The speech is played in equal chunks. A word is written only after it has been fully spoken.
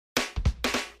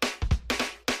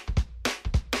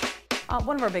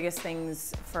One of our biggest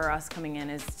things for us coming in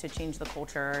is to change the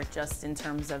culture just in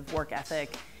terms of work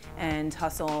ethic and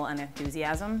hustle and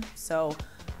enthusiasm. So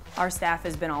our staff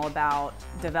has been all about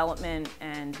development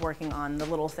and working on the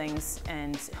little things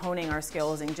and honing our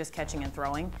skills in just catching and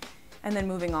throwing, and then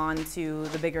moving on to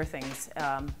the bigger things.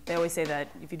 They always say that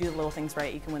if you do the little things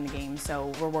right, you can win the game.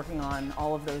 So we're working on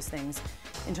all of those things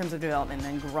in terms of development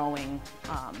and growing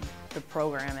the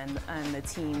program and the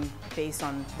team based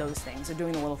on those things. So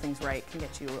doing the little things right can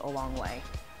get you a long way.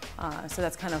 So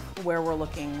that's kind of where we're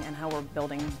looking and how we're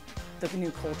building the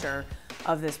new culture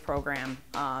of this program,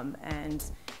 and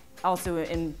also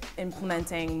in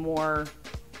implementing more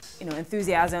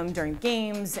enthusiasm during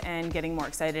games and getting more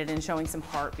excited and showing some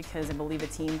heart, because I believe a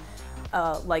team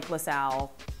like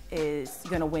LaSalle is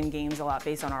going to win games a lot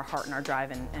based on our heart and our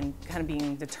drive and kind of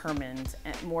being determined,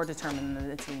 and more determined than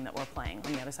the team that we're playing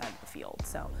on the other side of the field.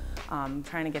 So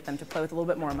trying to get them to play with a little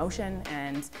bit more emotion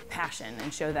and passion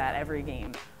and show that every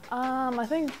game. I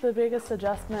think the biggest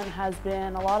adjustment has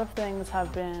been a lot of things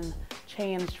have been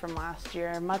changed from last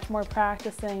year. Much more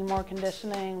practicing, more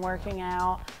conditioning, working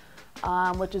out,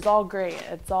 which is all great.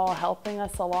 It's all helping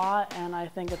us a lot, and I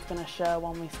think it's going to show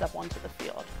when we step onto the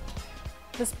field.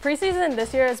 This preseason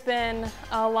this year has been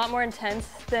a lot more intense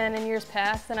than in years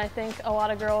past, and I think a lot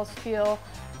of girls feel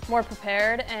more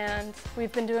prepared, and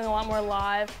we've been doing a lot more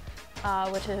live,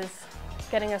 which is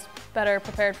getting us better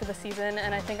prepared for the season,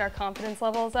 and I think our confidence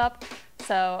level is up.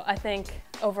 So I think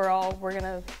overall we're going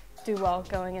to do well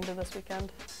going into this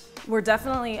weekend. We're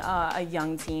definitely a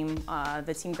young team.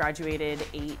 The team graduated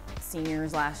 8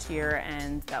 seniors last year,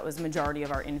 and that was the majority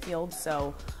of our infield.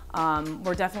 So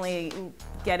we're definitely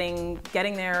getting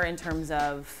there in terms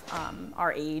of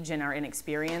our age and our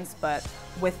inexperience, but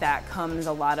with that comes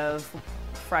a lot of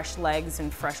fresh legs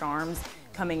and fresh arms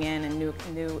coming in and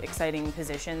new exciting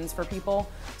positions for people.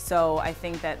 So I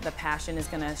think that the passion is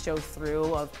going to show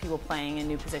through of people playing in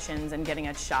new positions and getting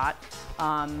a shot.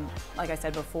 Like I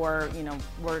said before,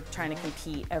 we're trying to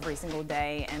compete every single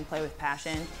day and play with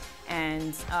passion.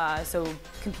 And so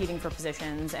competing for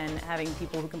positions and having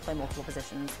people who can play multiple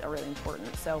positions are really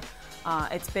important. So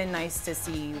it's been nice to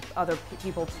see other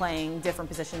people playing different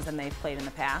positions than they've played in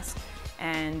the past,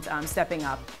 and stepping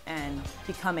up and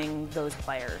becoming those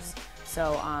players.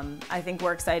 So I think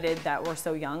we're excited that we're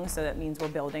so young, so that means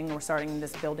we're starting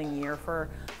this building year for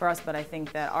us, but I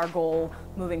think that our goal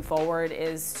moving forward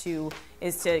is to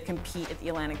compete at the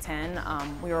Atlantic 10.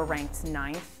 We were ranked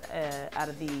 9th out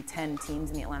of the 10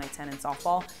 teams in the Atlantic 10 in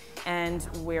softball, and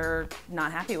we're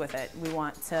not happy with it. We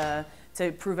want to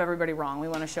prove everybody wrong. We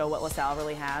want to show what LaSalle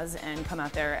really has and come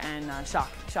out there and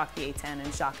shock the A10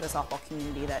 and shock the softball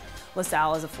community that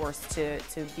LaSalle is a force to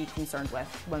be concerned with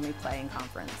when we play in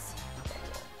conference.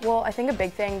 Well, I think a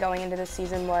big thing going into this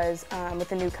season was with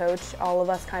the new coach, all of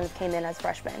us kind of came in as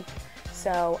freshmen.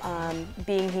 So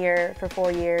being here for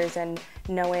 4 years and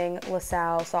knowing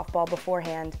LaSalle softball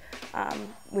beforehand,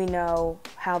 we know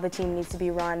how the team needs to be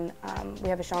run. We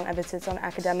have a strong emphasis on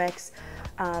academics,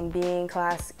 being in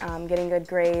class, getting good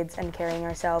grades, and carrying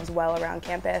ourselves well around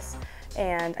campus.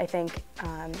 And I think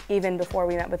even before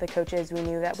we met with the coaches, we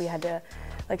knew that we had to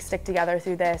stick together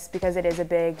through this, because it is a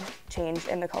big change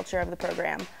in the culture of the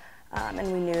program.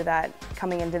 And we knew that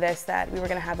coming into this that we were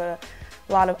going to have a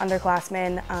lot of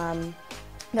underclassmen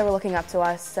that were looking up to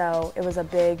us. So it was a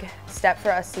big step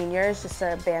for us seniors just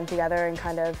to band together and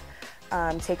kind of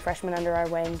take freshmen under our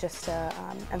wing, just to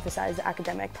emphasize the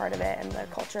academic part of it and the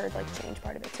culture change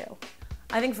part of it too.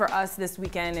 I think for us this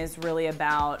weekend is really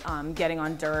about getting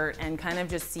on dirt and kind of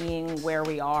just seeing where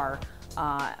we are.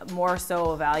 More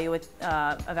so evaluation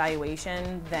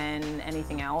than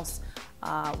anything else.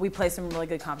 We play some really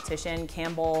good competition.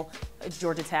 Campbell,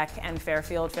 Georgia Tech, and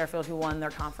Fairfield who won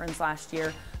their conference last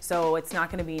year. So it's not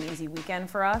going to be an easy weekend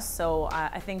for us. So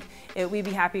I think we'd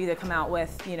be happy to come out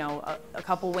with a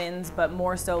couple wins, but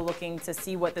more so looking to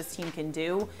see what this team can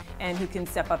do and who can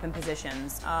step up in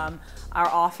positions. Our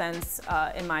offense,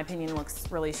 in my opinion,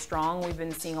 looks really strong. We've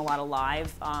been seeing a lot of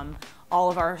live. All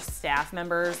of our staff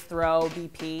members throw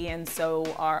BP, and so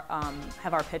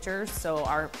have our pitchers. So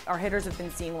our hitters have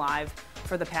been seeing live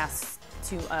for the past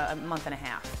month and a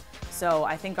half. So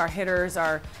I think our hitters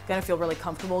are going to feel really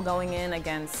comfortable going in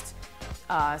against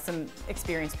some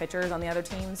experienced pitchers on the other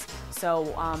teams. So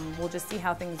we'll just see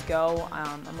how things go.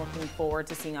 I'm looking forward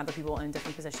to seeing other people in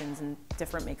different positions and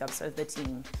different makeups of the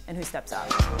team and who steps up.